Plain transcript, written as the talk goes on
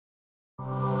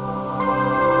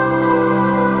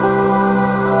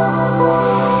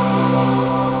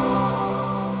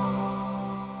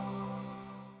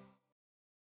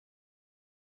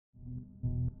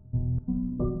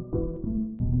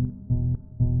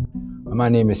My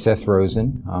name is Seth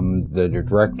Rosen. I'm the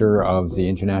director of the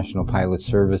International Pilot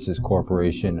Services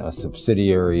Corporation, a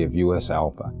subsidiary of US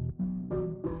ALPA.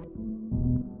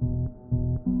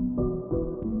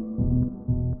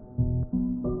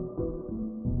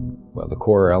 Well, the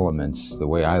core elements, the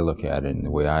way I look at it and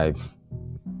the way I've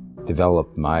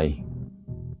developed my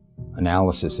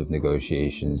analysis of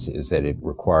negotiations is that it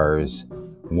requires,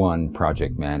 one,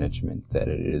 project management, that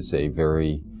it is a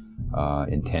very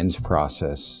intense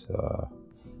process.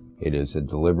 It is a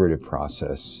deliberative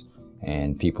process,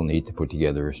 and people need to put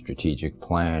together a strategic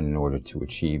plan in order to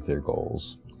achieve their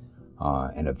goals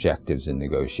and objectives in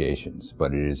negotiations.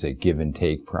 But it is a give and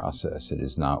take process. It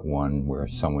is not one where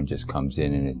someone just comes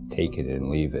in and take it and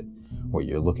leave it. What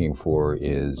you're looking for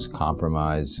is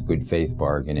compromise, good faith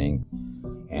bargaining,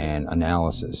 and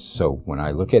analysis. So when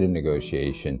I look at a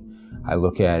negotiation, I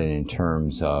look at it in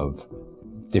terms of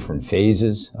different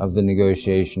phases of the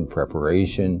negotiation: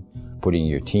 preparation, putting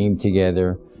your team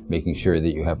together, making sure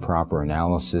that you have proper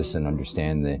analysis and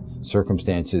understand the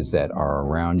circumstances that are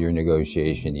around your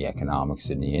negotiation, the economics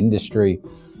in the industry,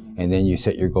 and then you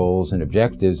set your goals and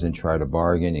objectives and try to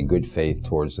bargain in good faith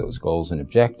towards those goals and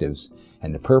objectives.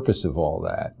 And the purpose of all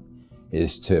that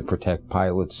is to protect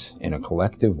pilots in a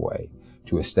collective way,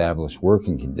 to establish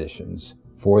working conditions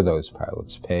for those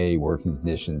pilots: pay, working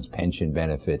conditions, pension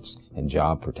benefits, and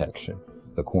job protection,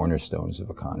 the cornerstones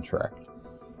of a contract.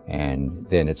 And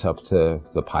then it's up to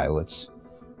the pilots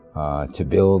to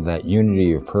build that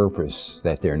unity of purpose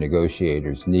that their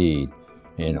negotiators need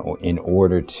in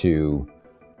order to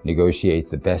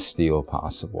negotiate the best deal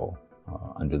possible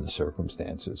under the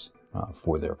circumstances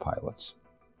for their pilots.